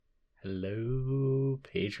Hello,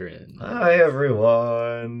 patrons. Hi,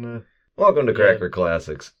 everyone. Welcome to Cracker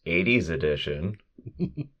Classics 80s edition.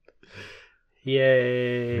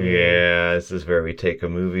 Yay. Yeah, this is where we take a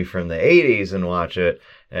movie from the 80s and watch it,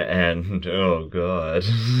 and oh god.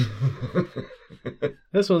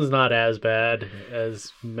 This one's not as bad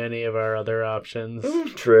as many of our other options.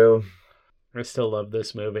 True. I still love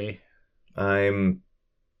this movie. I'm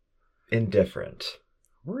indifferent.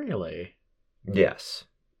 Really? Yes.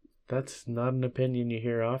 That's not an opinion you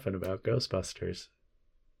hear often about Ghostbusters.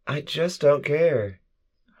 I just don't care.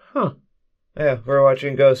 Huh. Yeah, we're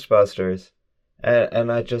watching Ghostbusters, and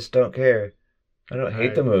I just don't care. I don't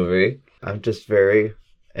hate the movie. I'm just very,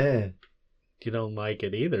 You don't like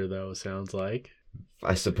it either, though, sounds like.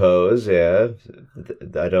 I suppose, yeah.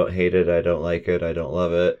 I don't hate it, I don't like it, I don't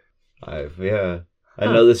love it. I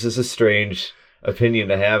know this is a strange opinion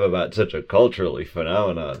to have about such a culturally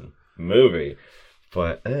phenomenon movie,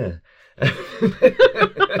 but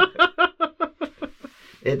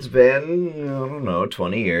It's been, I don't know,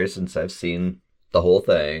 20 years since I've seen the whole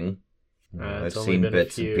thing. I've seen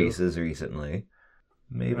bits and pieces recently.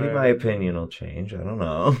 Maybe my opinion will change, I don't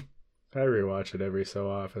know. I rewatch it every so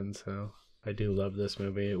often, so I do love this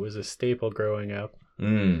movie. It was a staple growing up.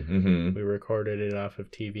 Mm-hmm. We recorded it off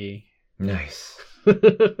of TV. Nice.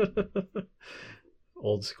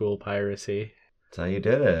 Old school piracy. That's how you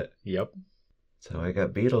did it. Yep. That's how I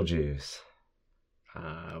got Beetlejuice.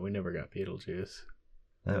 We never got Beetlejuice.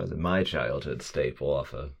 That was my childhood staple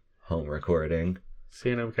off of home recording.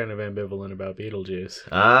 See, and I'm kind of ambivalent about Beetlejuice.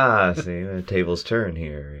 Ah, see, the tables turn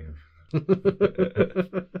here.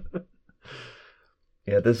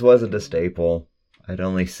 Yeah, this wasn't a staple. I'd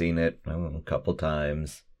only seen it a couple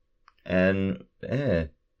times. And,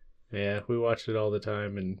 Yeah, we watched it all the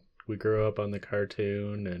time, and we grew up on the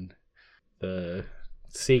cartoon, and the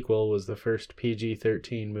sequel was the first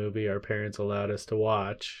PG-13 movie our parents allowed us to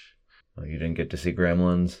watch. Oh, you didn't get to see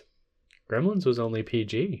Gremlins? Gremlins was only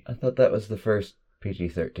PG. I thought that was the first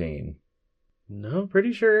PG-13. No,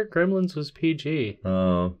 pretty sure Gremlins was PG.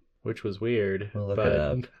 Oh. Which was weird. We'll look it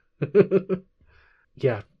up.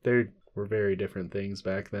 Yeah, there were very different things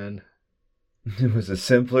back then. It was a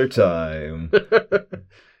simpler time.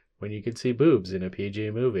 When you could see boobs in a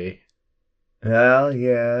PG movie. Well,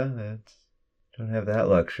 yeah, don't have that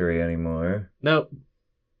luxury anymore. Nope.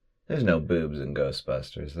 There's no boobs in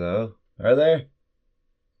Ghostbusters, though. Are there?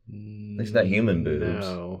 At least not human boobs.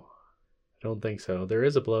 No. I don't think so. There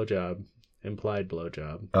is a blowjob. Implied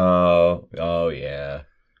blowjob. Oh, yeah.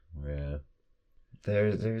 Yeah.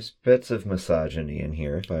 There's bits of misogyny in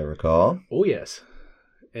here, if I recall. Oh, yes.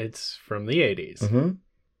 It's from the 80s. Mm-hmm.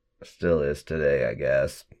 Still is today, I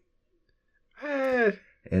guess.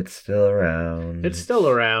 It's still around. It's still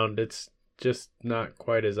around. It's just not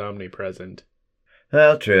quite as omnipresent.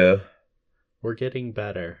 Well, true. We're getting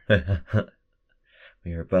better.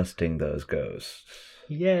 We are busting those ghosts.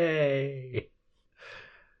 Yay!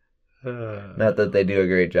 Not that they do a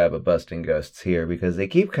great job of busting ghosts here, because they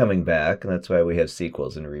keep coming back, and that's why we have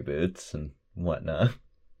sequels and reboots and whatnot.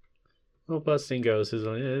 Well, busting ghosts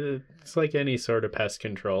it's like any sort of pest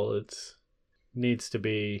control. It needs to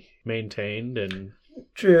be maintained and...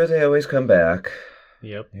 True, they always come back.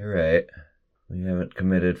 Yep. You're right. We haven't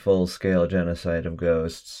committed full-scale genocide of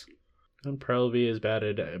ghosts. It would probably be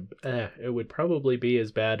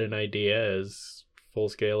as bad an idea as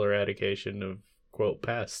full-scale eradication of, quote,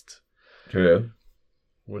 pests. True.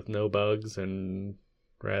 With no bugs and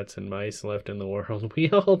rats and mice left in the world, we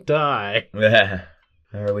all die.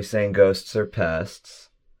 Are we saying ghosts are pests?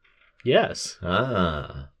 Yes.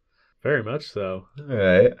 Ah. Very much so. All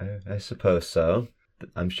right, I suppose so.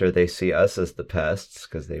 I'm sure they see us as the pests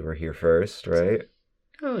because they were here first, right?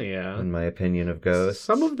 Oh, yeah. In my opinion of ghosts.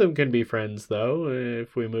 Some of them can be friends, though.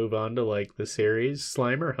 If we move on to, like, the series,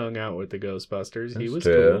 Slimer hung out with the Ghostbusters. He was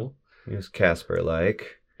true. Cool. He was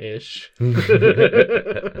Casper-like. Ish.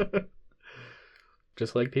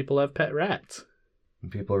 Just like people have pet rats.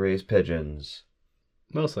 People raise pigeons.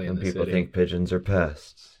 Mostly in the people city. Think pigeons are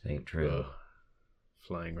pests. Ain't true. Ugh.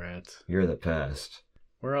 Flying rats. You're the pest.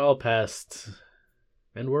 We're all pests.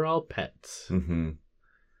 And we're all pets. Mm-hmm.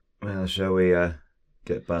 Well, shall we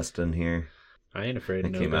get bustin' here? I ain't afraid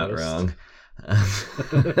of no came ghost. out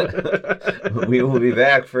wrong. We will be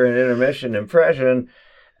back for an intermission impression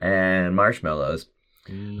and marshmallows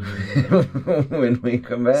when we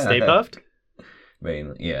come back. Stay puffed?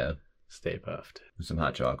 Mainly, yeah. Stay puffed. Some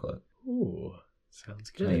hot chocolate. Ooh, sounds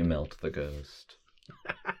good. How you melt the ghost.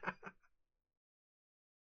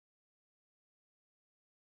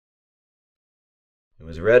 It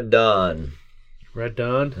was Red Dawn. Red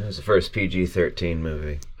Dawn? It was the first PG-13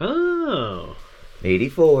 movie. Oh.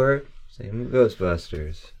 '84. Same with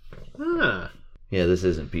Ghostbusters. Ah. Yeah, this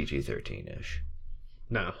isn't PG-13-ish.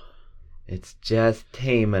 No. It's just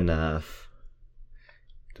tame enough.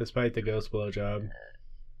 Despite the ghost blowjob.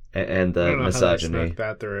 And I the don't know misogyny. how they snuck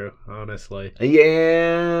that through, honestly.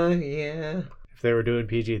 Yeah. If they were doing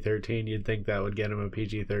PG-13, you'd think that would get him a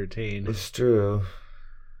PG-13. It's true.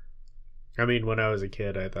 I mean, when I was a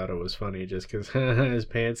kid, I thought it was funny just because his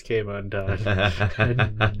pants came undone.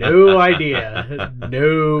 No idea.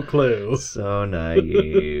 No clue. So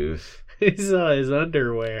naive. He saw his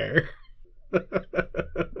underwear.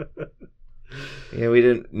 Yeah, we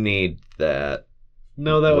didn't need that.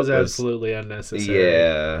 No, that was What was- absolutely unnecessary.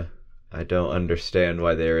 Yeah. I don't understand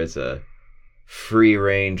why there is a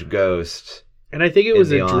free-range ghost. And I think it in was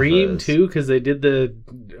the a dream, office. too, because they did the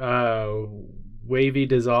wavy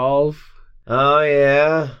dissolve. Oh,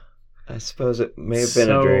 yeah. I suppose it may have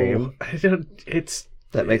been a dream. It's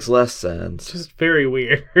That makes less sense. just very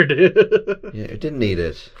weird. Yeah, it didn't need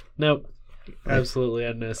it. Nope. Absolutely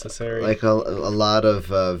unnecessary. Like a lot of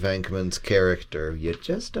Venkman's character, you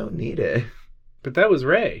just don't need it. But that was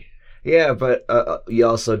Ray. Yeah, but you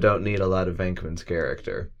also don't need a lot of Venkman's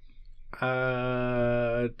character.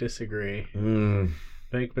 Disagree. Mm.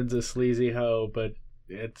 Bankman's a sleazy hoe, but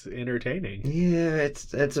it's entertaining. Yeah,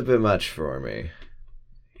 it's a bit much for me.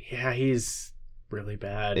 Yeah, he's really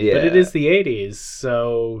bad. Yeah. But it is the 80s,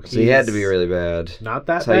 so So he had to be really bad. not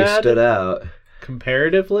that That's how you bad stood out.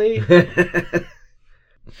 comparatively.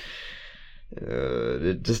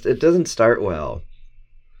 It doesn't start well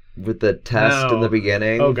with the test in No. the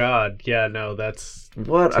beginning. Oh god, yeah, no, that's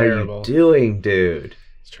What terrible. are you doing, dude?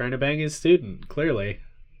 he's trying to bang his student, clearly.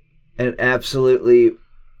 And absolutely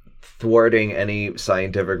thwarting any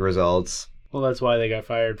scientific results. Well, that's why they got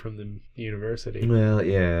fired from the university. Well,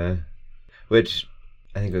 yeah. Which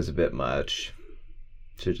I think was a bit much.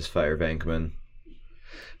 Should just fire Venkman.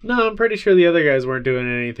 No, I'm pretty sure the other guys weren't doing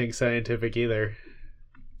anything scientific either.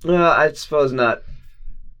 Well, I suppose not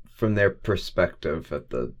from their perspective at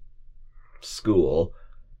the school.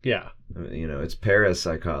 Yeah. You know, it's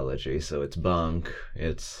parapsychology, so it's bunk.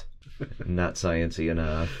 It's not sciencey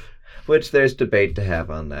enough. Which there's debate to have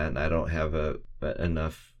on that, and I don't have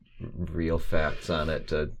enough real facts on it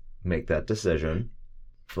to make that decision.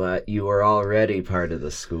 But you were already part of the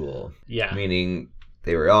school. Yeah. Meaning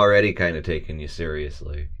they were already kind of taking you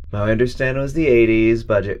seriously. Now, I understand it was the 80s,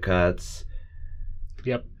 budget cuts,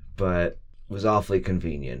 Yep. but it was awfully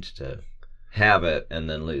convenient to have it and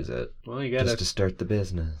then lose it. Well, you Just gotta... to start the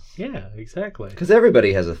business. Yeah, exactly. Because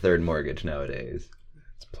everybody has a third mortgage nowadays.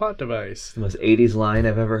 It's a plot device. It's the most 80s line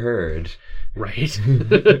I've ever heard. Right.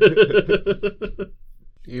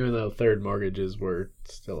 Even though third mortgages were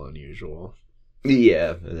still unusual.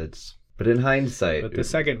 Yeah, but in hindsight. But the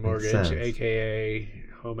second it mortgage, makes sense. aka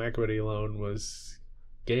home equity loan, was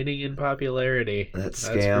gaining in popularity. That That's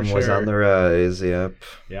for scam was sure. on the rise, yep.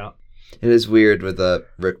 Yeah. It is weird with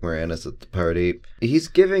Rick Moranis at the party. He's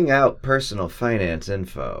giving out personal finance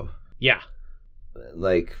info. Yeah.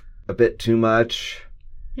 Like, a bit too much.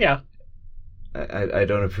 Yeah. I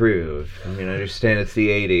don't approve. I mean, I understand it's the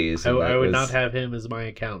 80s. and I that would was- not have him as my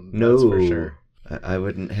accountant. No. That's for sure. I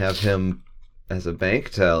wouldn't have him as a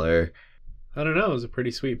bank teller. I don't know. It was a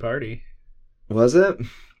pretty sweet party. Was it?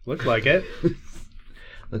 Looked like it.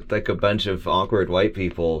 Looked like a bunch of awkward white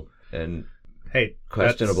people and Hey,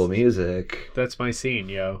 questionable music. That's my scene,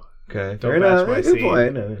 yo. Okay, Don't fair match enough. my Good scene.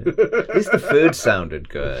 point. At least the food sounded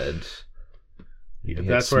good. You had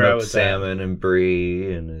That's where I smoked was salmon and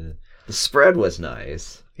brie, and the spread was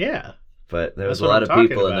nice. Yeah. But there was That's a what lot I'm of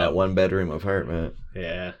people talking in that about. one-bedroom apartment.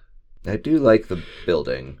 Yeah. I do like the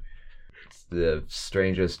building. It's the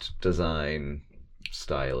strangest design,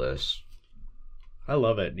 stylish. I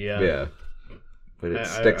love it. Yeah. Yeah. But it I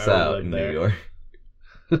sticks would out live in there. New York.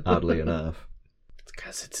 Oddly enough. It's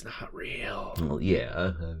because it's not real. Well,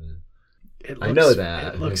 yeah. I know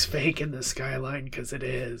that. It looks fake in the skyline because it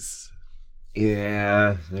is.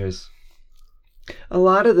 Yeah, there's a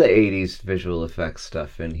lot of the 80s visual effects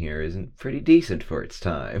stuff in here isn't pretty decent for its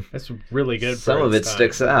time. That's really good for Some of it its time.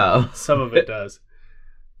 sticks out. Some of it does.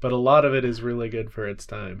 But a lot of it is really good for its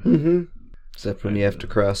time. Mm-hmm. Except when you have to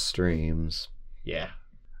cross streams. Yeah.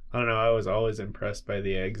 I don't know. I was always impressed by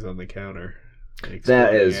the eggs on the counter. The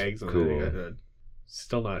That exploding is eggs on the- cool.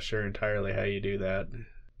 Still not sure entirely how you do that.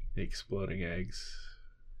 The exploding eggs.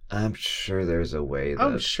 I'm sure there's a way that...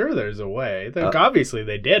 I'm sure there's a way. Obviously,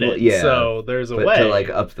 they did it. well, yeah, so there's a but way. to like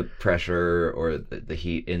up the pressure or the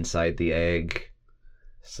heat inside the egg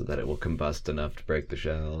so that it will combust enough to break the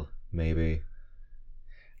shell, maybe.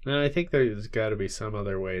 No, I think there's got to be some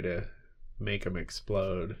other way to make them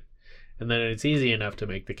explode. And then it's easy enough to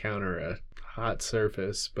make the counter a hot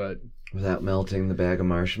surface, but Without melting the bag of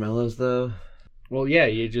marshmallows, though? well, yeah,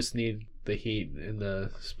 you just need the heat in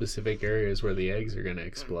the specific areas where the eggs are going to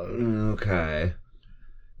explode. Okay.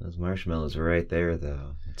 Those marshmallows are right there,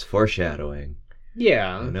 though. It's foreshadowing.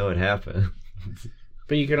 Yeah, I know what happened.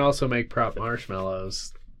 but you can also make prop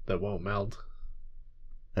marshmallows that won't melt.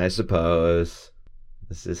 I suppose.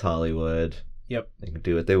 This is Hollywood. Yep. They can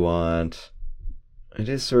do what they want. It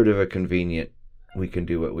is sort of a convenient, we can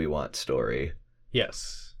do what we want story.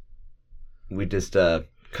 Yes. We just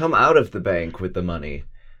come out of the bank with the money.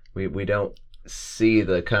 We don't see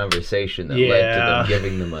the conversation that led to them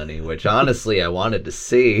giving the money, which honestly I wanted to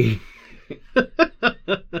see.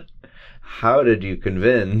 How did you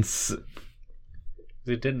convince?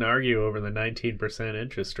 It didn't argue over the 19%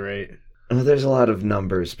 interest rate. Oh, there's a lot of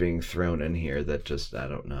numbers being thrown in here that just, I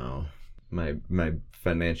don't know. My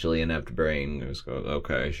financially inept brain just goes,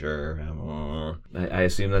 okay, sure. I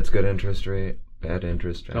assume that's good interest rate. Bad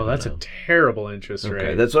interest rate. Oh, that's a terrible interest rate.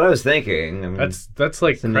 Okay, that's what I was thinking. I mean, that's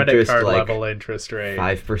like credit card level interest rate.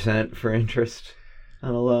 5% for interest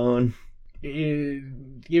on a loan. Give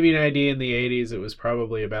you an idea, in the 80s, it was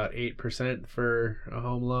probably about 8% for a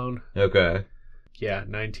home loan. Okay. Yeah,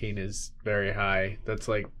 19 is very high. That's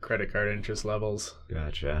like credit card interest levels.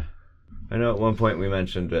 Gotcha. I know at one point we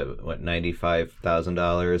mentioned,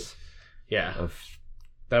 $95,000? Yeah.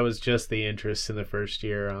 That was just the interest in the first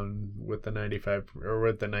year with the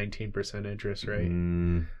 19% interest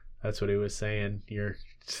rate. That's what he was saying.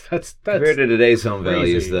 That's compared to today's home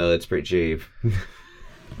values, though, it's pretty cheap.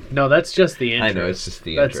 No, that's just the interest. I know, it's just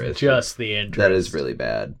the interest. That's just the interest. That is really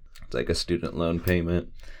bad. It's like a student loan payment.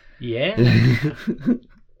 Yeah.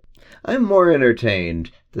 I'm more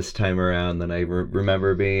entertained this time around than I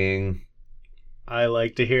remember being. I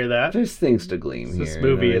like to hear that. There's things to glean here. This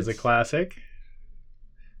movie is a classic.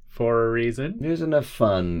 For a reason. There's enough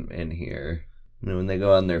fun in here. When they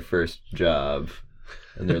go on their first job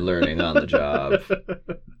and they're learning on the job.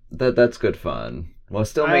 That's good fun. While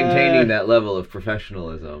still maintaining that level of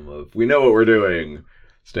professionalism of, we know what we're doing.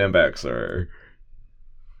 Stand back, sir.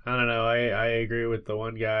 I don't know. I agree with the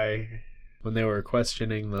one guy when they were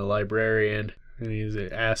questioning the librarian and he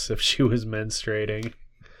asked if she was menstruating.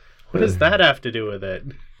 What does that have to do with it?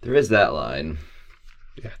 There is that line.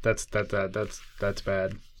 Yeah, that's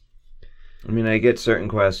bad. I mean, I get certain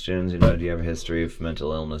questions. Do you have a history of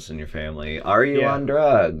mental illness in your family? Are you on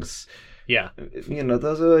drugs? Yeah.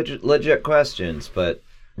 Those are legit questions, but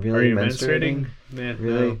really, are you menstruating? Really?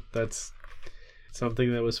 No, that's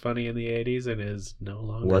something that was funny in the 80s and is no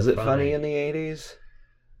longer Was it funny in the 80s?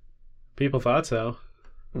 People thought so.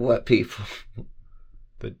 What people?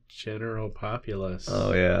 The general populace.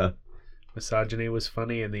 Oh, yeah. Misogyny was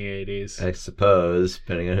funny in the 80s. I suppose,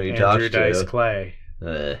 depending on who you talk to. Andrew Dice Clay.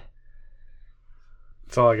 That's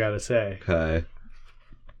all I gotta say. Okay.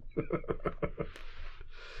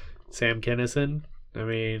 Sam Kinison. I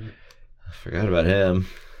mean, I forgot about him.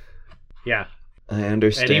 Yeah. I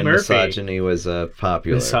understand misogyny was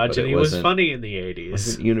popular. Misogyny was funny in the 80s. It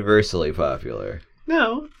wasn't universally popular.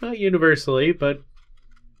 No, not universally, but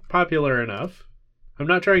popular enough. I'm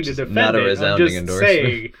not trying to defend not a it. resounding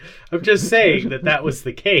endorsement. I'm just saying that was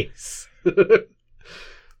the case.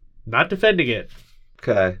 Not defending it.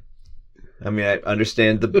 Okay. I mean, I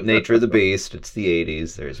understand the nature of the beast. It's the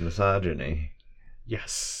 80s. There's misogyny.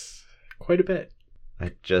 Yes. Quite a bit.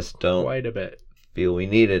 I just don't Quite a bit. feel we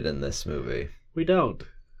need it in this movie. We don't.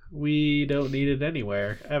 We don't need it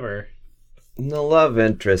anywhere, ever. The love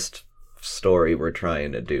interest story we're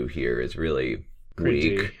trying to do here is really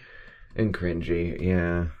Cringy. weak and cringy.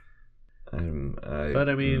 Yeah. But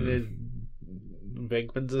I mean,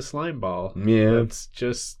 Venkman's a slime ball. Yeah. That's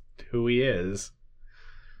just who he is.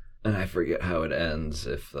 And I forget how it ends,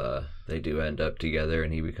 if they do end up together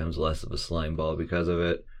and he becomes less of a slime ball because of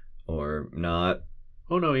it, or not.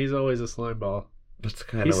 Oh no, he's always a slime ball. That's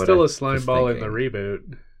kind He's of what still I a slime was ball thinking. in the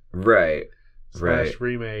reboot. Right. /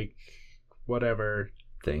 remake, whatever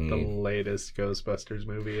Thingy. the latest Ghostbusters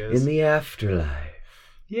movie is. In the afterlife.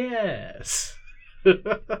 Yes.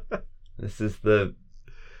 This is the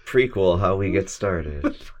prequel, how we get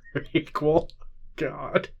started. Prequel?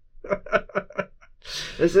 God.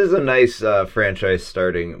 This is a nice franchise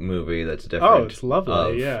starting movie that's different. Oh, it's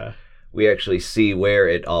lovely, yeah. We actually see where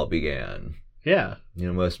it all began. Yeah.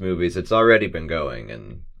 Most movies, it's already been going,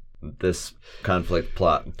 and this conflict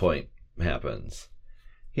plot point happens.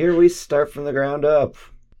 Here we start from the ground up,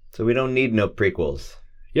 so we don't need no prequels.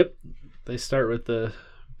 Yep. They start with the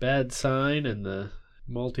bad sign and the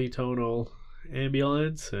multi-tonal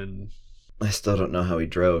ambulance, and I still don't know how he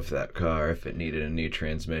drove that car, if it needed a new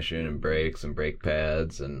transmission and brakes and brake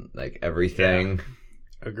pads and, everything.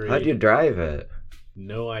 Agreed. How'd you drive it?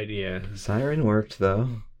 No idea. Siren worked,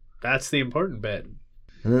 though. That's the important bit.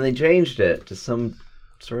 And then they changed it to some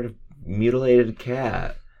sort of mutilated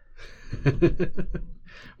cat.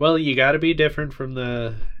 Well, you got to be different from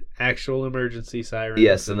the actual emergency siren.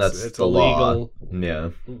 Yes, and that's it's the illegal. law. Yeah.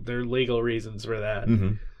 There are legal reasons for that.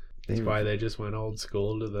 Mm-hmm. That's why they just went old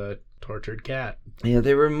school to the tortured cat. Yeah,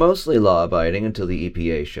 they were mostly law-abiding until the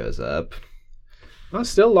EPA shows up. Well,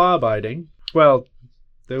 still law-abiding. Well,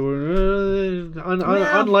 they were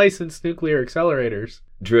unlicensed nuclear accelerators.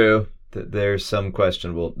 True. There's some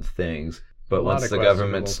questionable things. But once the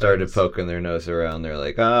government started poking their nose around, they're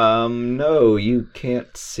like, no, you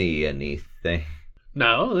can't see anything.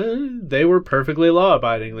 No, they were perfectly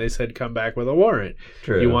law-abiding. They said, come back with a warrant.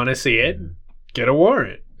 True. You want to see it? Get a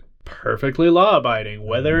warrant. Perfectly law-abiding,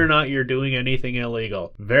 whether or not you're doing anything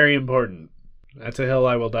illegal. Very important. That's a hill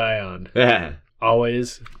I will die on.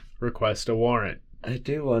 Always request a warrant. I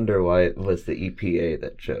do wonder why it was the EPA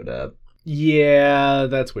that showed up. Yeah,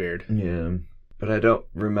 that's weird. Yeah. But I don't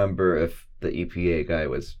remember if the EPA guy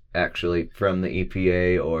was actually from the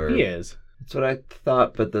EPA or... He is. That's what I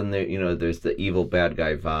thought, but then there's the evil bad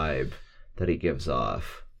guy vibe that he gives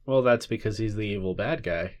off. Well, that's because he's the evil bad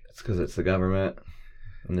guy. It's because it's the government,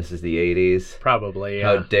 and this is the 80s. Probably, yeah.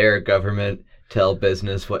 How dare government tell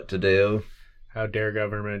business what to do? How dare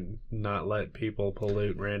government not let people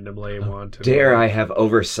pollute randomly wantonly? Dare I have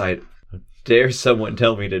oversight? Dare someone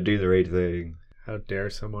tell me to do the right thing? How dare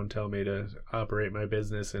someone tell me to operate my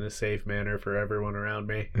business in a safe manner for everyone around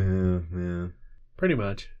me? Yeah. Pretty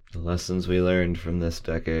much. The lessons we learned from this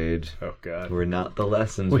decade. Oh, God. Were not the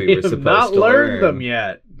lessons we were supposed to learn. We have not learned them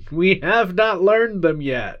yet. We have not learned them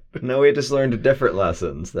yet. No, we just learned different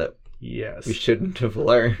lessons that we shouldn't have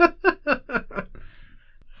learned.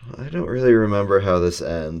 I don't really remember how this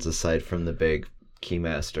ends, aside from the big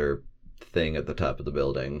Keymaster thing at the top of the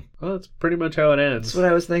building. Well, that's pretty much how it ends. That's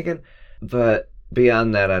what I was thinking. But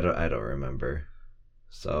beyond that, I don't remember.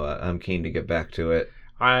 So I'm keen to get back to it.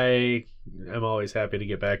 I am always happy to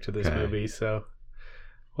get back to this movie, so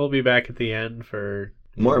we'll be back at the end for...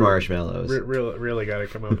 More marshmallows. Really got to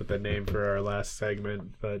come up with a name for our last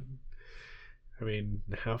segment, but... I mean,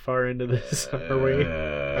 how far into this are we?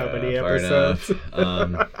 How many episodes?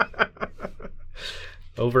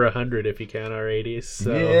 Over 100 if you count our 80s.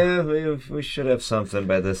 So. Yeah, we should have something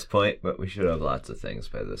by this point, but we should have lots of things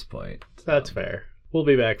by this point. So. That's fair. We'll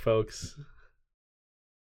be back, folks.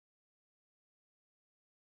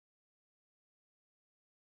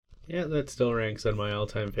 Yeah, that still ranks on my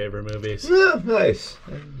all-time favorite movies. Yeah, nice.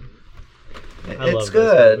 It's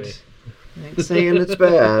good. I ain't saying it's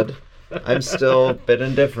bad. I'm still a bit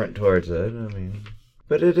indifferent towards it. I mean,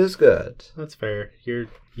 but it is good. That's fair. You're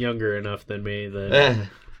younger enough than me that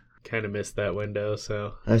kind of missed that window,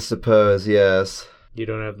 so... I suppose, yes. You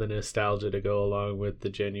don't have the nostalgia to go along with the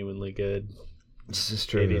genuinely good this is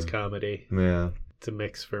true. 80s comedy. Yeah. It's a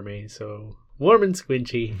mix for me, so... Warm and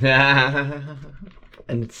squinchy.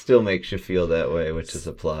 And it still makes you feel that way, which is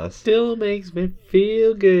a plus. Still makes me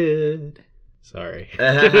feel good. Sorry.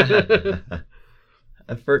 I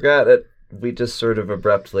forgot it. We just sort of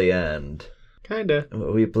abruptly end. Kinda.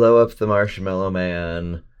 We blow up the Marshmallow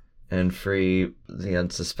Man and free the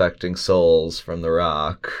unsuspecting souls from the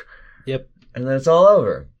rock. Yep. And then it's all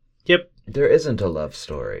over. Yep. There isn't a love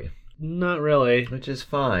story. Not really. Which is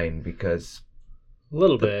fine, because... A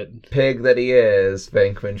little bit. Pig that he is,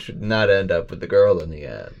 Venkman should not end up with the girl in the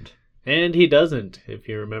end. And he doesn't, if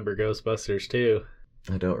you remember Ghostbusters 2.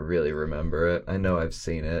 I don't really remember it. I know I've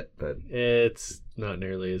seen it, but... It's not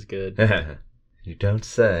nearly as good. You don't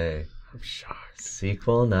say. I'm shocked.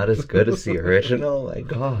 Sequel not as good as the original? My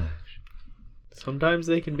gosh. Sometimes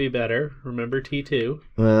they can be better. Remember T2?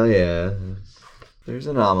 Well, yeah. There's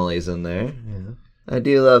anomalies in there. Yeah. I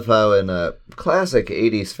do love how in a classic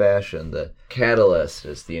 80s fashion, the catalyst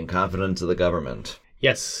is the incompetence of the government.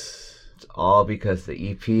 Yes. It's all because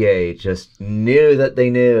the EPA just knew that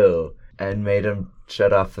they knew and made them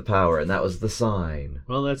shut off the power, and that was the sign.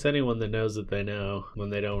 Well, that's anyone that knows that they know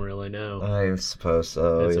when they don't really know. I suppose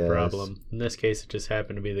so, That's a problem. In this case, it just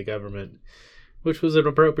happened to be the government, which was an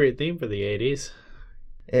appropriate theme for the 80s.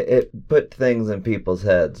 It put things in people's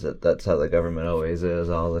heads that that's how the government always is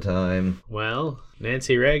all the time. Well,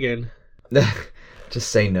 Nancy Reagan.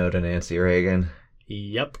 Just say no to Nancy Reagan.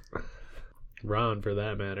 Yep. Ron, for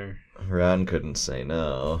that matter. Ron couldn't say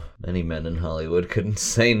no. Many men in Hollywood couldn't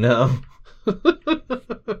say no.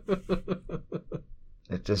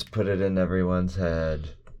 It just put it in everyone's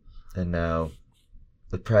head. And now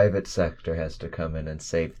the private sector has to come in and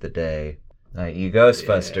save the day. I.e.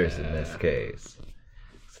 Ghostbusters in this case.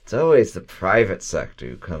 It's always the private sector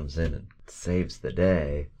who comes in and saves the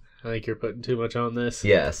day. I think you're putting too much on this.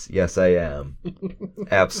 Yes, I am.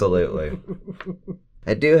 Absolutely.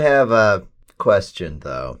 I do have a question,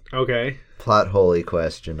 though. Okay. Plot holy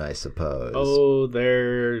question, I suppose. Oh,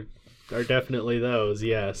 there are definitely those,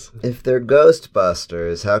 yes. If they're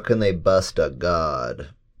Ghostbusters, how can they bust a god?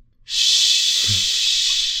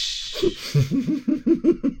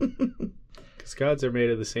 Because gods are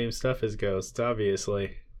made of the same stuff as ghosts,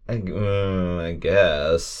 obviously. I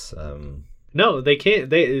guess. No, they can't.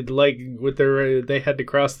 They they had to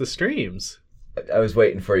cross the streams. I was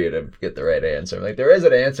waiting for you to get the right answer. I'm like, there is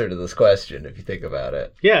an answer to this question if you think about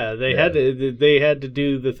it. Yeah, they had to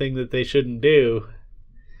do the thing that they shouldn't do.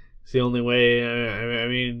 It's the only way. I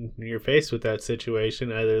mean, you're faced with that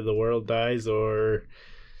situation. Either the world dies or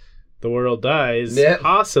the world dies. Yeah.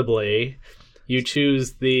 Possibly, you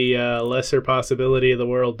choose the lesser possibility of the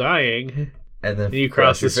world dying. And then you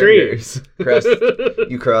cross the streams. streams.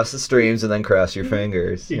 You cross the streams and then cross your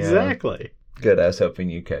fingers. Exactly. Yeah. Good. I was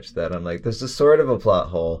hoping you catch that. I'm like, this is sort of a plot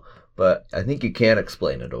hole, but I think you can't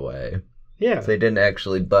explain it away. Yeah. They didn't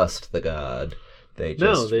actually bust the god. They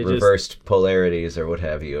just reversed polarities or what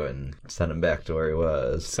have you and sent him back to where he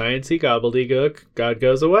was. Sciencey gobbledygook. God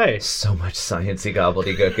goes away. So much sciencey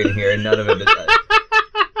gobbledygook in here, and none of it is...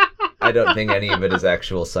 I don't think any of it is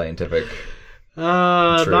actual scientific...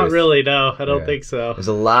 Not really, no. I don't think so. There's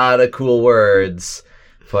a lot of cool words,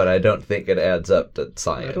 but I don't think it adds up to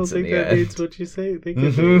science. I don't think in the that end. means what you say. I think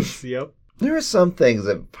it means, yep. There are some things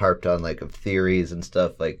that harped on, like, of theories and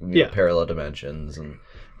stuff, like you know, parallel dimensions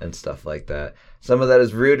and stuff like that. Some of that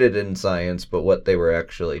is rooted in science, but what they were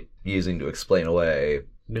actually using to explain away,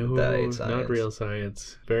 that ain't science. Not real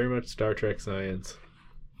science. Very much Star Trek science.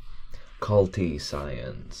 Culty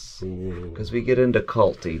science, because we get into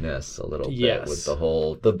cultiness a little bit with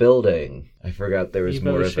the building. I forgot there was Evo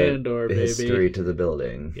more Shandor, of a history baby. to the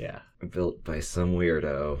building. Yeah, built by some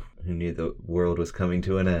weirdo who knew the world was coming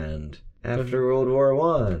to an end after World War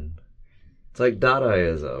One. It's like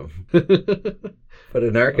Dadaism, but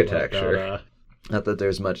in architecture. Not that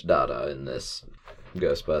there's much Dada in this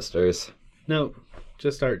Ghostbusters. No,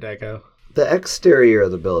 just Art Deco. The exterior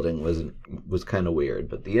of the building was kind of weird,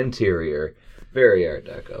 but the interior, very Art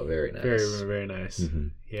Deco, very nice. Very, very nice. Mm-hmm.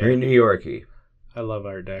 Yeah. Very New York-y. I love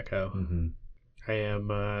Art Deco. Mm-hmm. I am.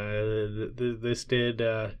 This did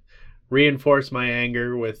reinforce my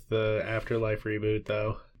anger with the Afterlife reboot,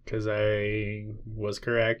 though, because I was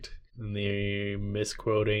correct in the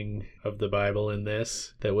misquoting of the Bible in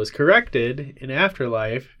this. That was corrected in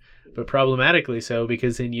Afterlife, but problematically so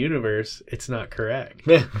because in Universe it's not correct.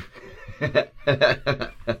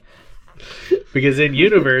 Because in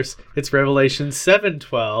Universe, it's Revelation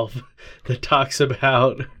 7:12 that talks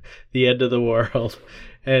about the end of the world.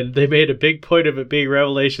 And they made a big point of it being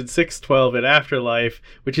Revelation 6:12 in Afterlife,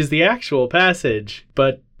 which is the actual passage.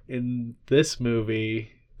 But in this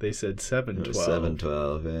movie, they said 7:12.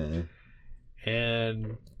 7:12, yeah.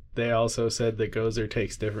 And they also said that Gozer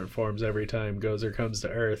takes different forms every time Gozer comes to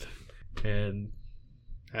Earth. And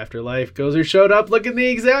Afterlife, Gozer showed up looking the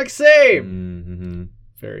exact same. Mm-hmm.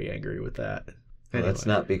 Very angry with that. Well, let's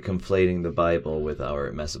not be conflating the Bible with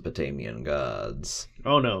our Mesopotamian gods.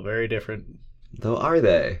 Oh no, very different. Though are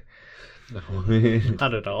they? No,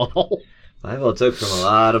 not at all. Bible took from a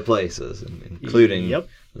lot of places, including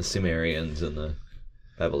the Sumerians and the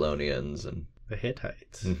Babylonians and the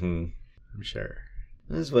Hittites. Mm-hmm. I'm sure.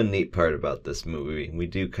 There's one neat part about this movie. We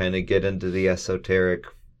do kind of get into the esoteric,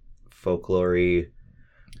 folklore-y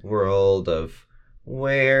world of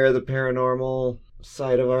where the paranormal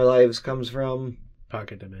side of our lives comes from.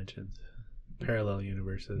 Pocket dimensions. Parallel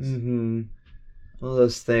universes. Mm-hmm. All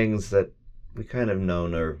those things that we kind of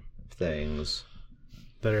known are things.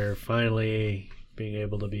 That are finally being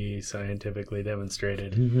able to be scientifically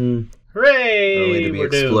demonstrated. Mm-hmm. Hooray! Only to be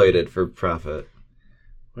exploited for profit.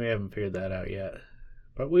 We haven't figured that out yet.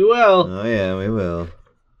 But we will. Oh yeah, we will.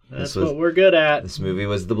 That's what we're good at. This movie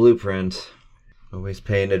was the blueprint. Always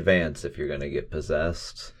pay in advance if you're going to get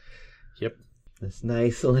possessed. Yep. This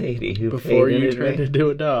nice lady who before paid in you turn into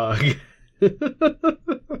a dog.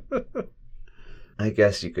 I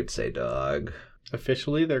guess you could say dog.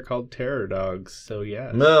 Officially, they're called terror dogs, so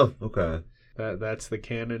yes. No, okay. That's the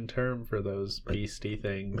canon term for those beastie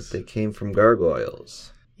things. But they came from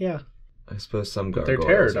gargoyles. Yeah. I suppose some but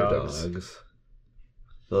gargoyles they're terror are dogs.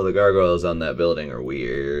 Though the gargoyles on that building are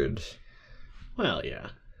weird. Well, yeah.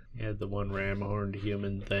 You had the one ram-horned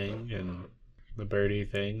human thing, and the birdie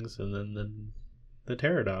things, and then the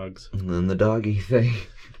terror dogs. And then the doggy thing.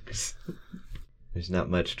 There's not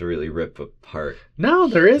much to really rip apart. No,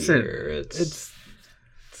 there isn't. Here. It's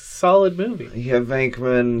solid movie. You have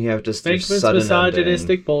Venkman, you have just your Venkman's sudden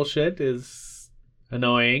misogynistic bullshit is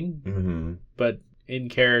annoying, ending. but in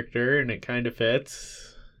character, and it kind of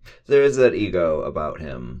fits. There is that ego about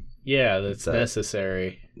him. Yeah, that's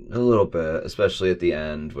necessary. A little bit, especially at the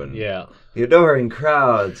end when Yeah. the adoring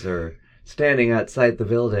crowds are standing outside the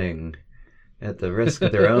building at the risk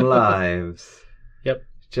of their own lives. Yep.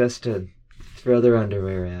 Just to throw their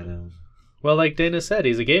underwear at him. Well, like Dana said,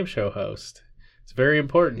 he's a game show host. It's very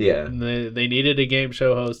important. Yeah. And they needed a game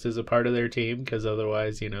show host as a part of their team, because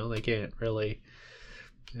otherwise, they can't really...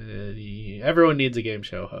 everyone needs a game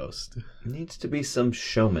show host. There needs to be some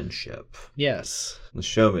showmanship. Yes. The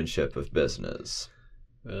showmanship of business.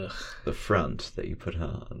 Ugh. The front that you put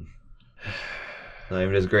on.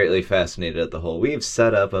 I'm just greatly fascinated at the whole, we've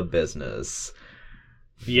set up a business.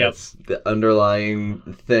 Yep. That's the underlying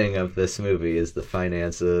thing of this movie is the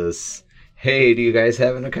finances. Hey, do you guys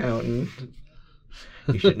have an accountant?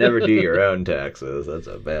 You should never do your own taxes. That's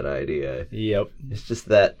a bad idea. Yep. It's just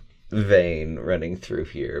that vein running through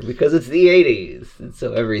here because it's the 80s, and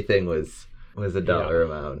so everything was a dollar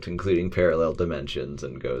amount, including parallel dimensions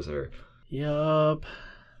and Gozer. Yup.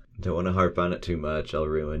 Don't want to harp on it too much. I'll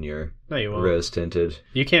ruin your you won't. rose-tinted.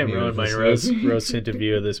 You can't view ruin of my this movie. rose-tinted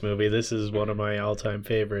view of this movie. This is one of my all-time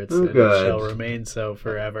favorites, Oh, and God. it shall remain so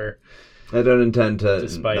forever. I don't intend to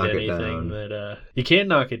Despite knock it anything down. that you can't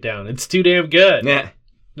knock it down. It's too damn good. Yeah,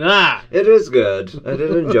 Ah. it is good. I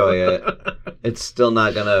did enjoy it. It's still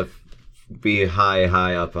not gonna be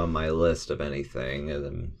high up on my list of anything. And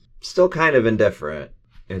I'm still kind of indifferent.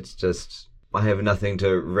 It's just I have nothing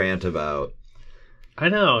to rant about. I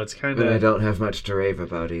know, it's kind But I of... don't have much to rave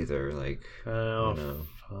about either. Like, Oh, you know.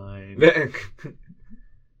 fine.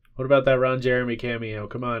 What about that Ron Jeremy cameo?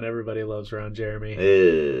 Come on, everybody loves Ron Jeremy.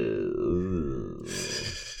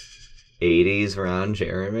 80s Ron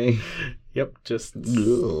Jeremy. Yep, just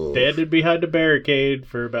Ugh. standing behind a barricade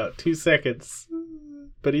for about 2 seconds.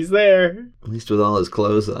 But he's there. At least with all his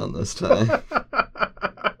clothes on this time.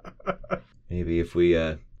 Maybe if we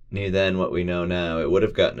knew then what we know now, it would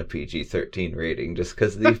have gotten a PG-13 rating just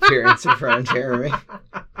because of the appearance of Ron Jeremy.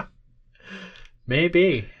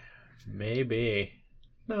 Maybe.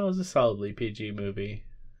 No, it was a solidly PG movie,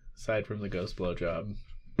 aside from the ghost blowjob,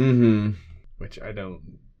 Mm-hmm. which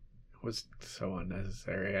was so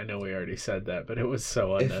unnecessary. I know we already said that, but it was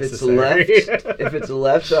so If unnecessary. if it's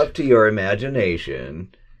left up to your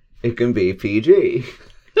imagination, it can be PG.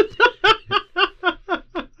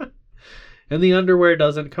 And the underwear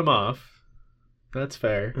doesn't come off. That's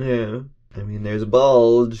fair. Yeah. I mean, there's a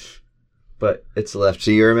bulge, but it's left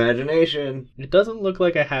to your imagination. It doesn't look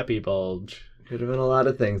like a happy bulge. Could have been a lot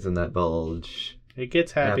of things in that bulge. It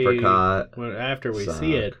gets happy Apricot. after we sock.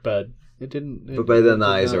 see it, but it didn't. But by then the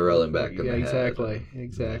did eyes not are rolling look back in the exactly, head.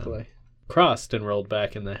 Exactly. Crossed and rolled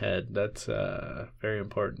back in the head. That's very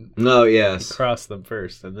important. No, He yes. crossed them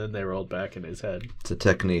first, and then they rolled back in his head. It's a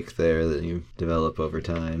technique there that you develop over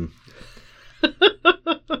time.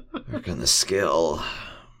 Work on the skill.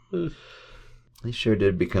 They sure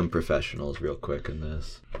did become professionals real quick in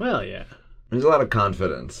this. Well, yeah. There's a lot of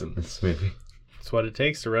confidence in this movie. It's what it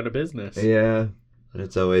takes to run a business. Yeah. But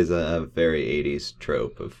it's always a very 80s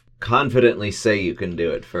trope of confidently say you can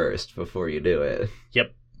do it first before you do it.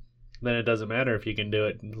 Yep. Then it doesn't matter if you can do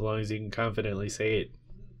it, as long as you can confidently say it.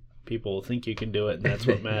 People will think you can do it, and that's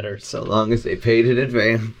what matters. So long as they paid in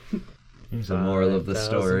advance. Here's the moral of the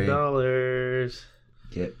story. $5,000.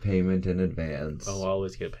 Get payment in advance. Oh,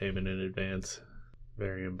 always get payment in advance.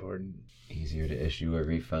 Very important. Easier to issue a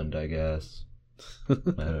refund, I guess. I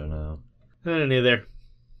don't know. I don't either.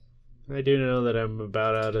 I do know that I'm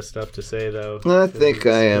about out of stuff to say, though. I think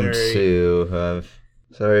I am very- too.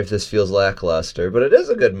 Sorry if this feels lackluster, but it is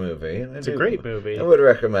a good movie. It's a great movie. I would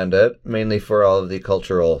recommend it, mainly for all of the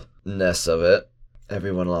culturalness of it.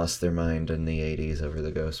 Everyone lost their mind in the 80s over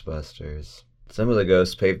the Ghostbusters. Some of the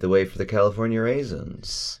ghosts paved the way for the California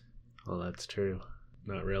Raisins. Well, that's true.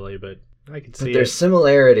 Not really, but I can But see there's it.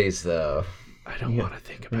 similarities, though. I don't want to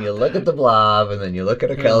think about When you look at the blob, and then you look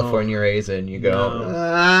at a No. California Raisin, you go, No.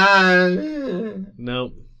 ah.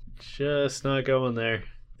 Nope. Just not going there.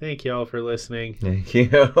 Thank y'all for listening. Thank you.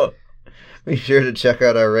 Be sure to check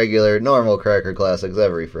out our regular normal Cracker Classics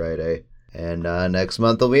every Friday. And next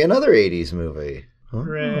month will be another 80s movie.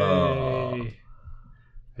 Hooray! Oh.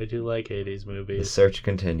 I do like 80s The movies. search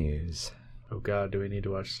continues. Oh god, do we need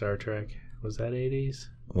to watch Star Trek? Was that 80s?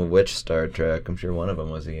 Well, which Star Trek? I'm sure one of them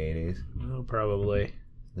was the 80s. Oh, probably.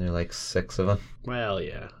 There are like 6 of them. Well,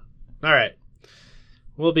 yeah. Alright.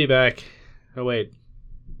 We'll be back. Oh, wait.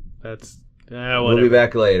 That's... We'll whatever. be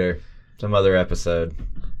back later. Some other episode.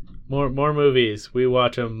 More movies. We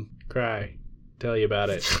watch them cry. tell you about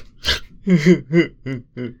it.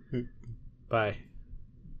 Bye.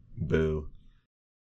 Boo.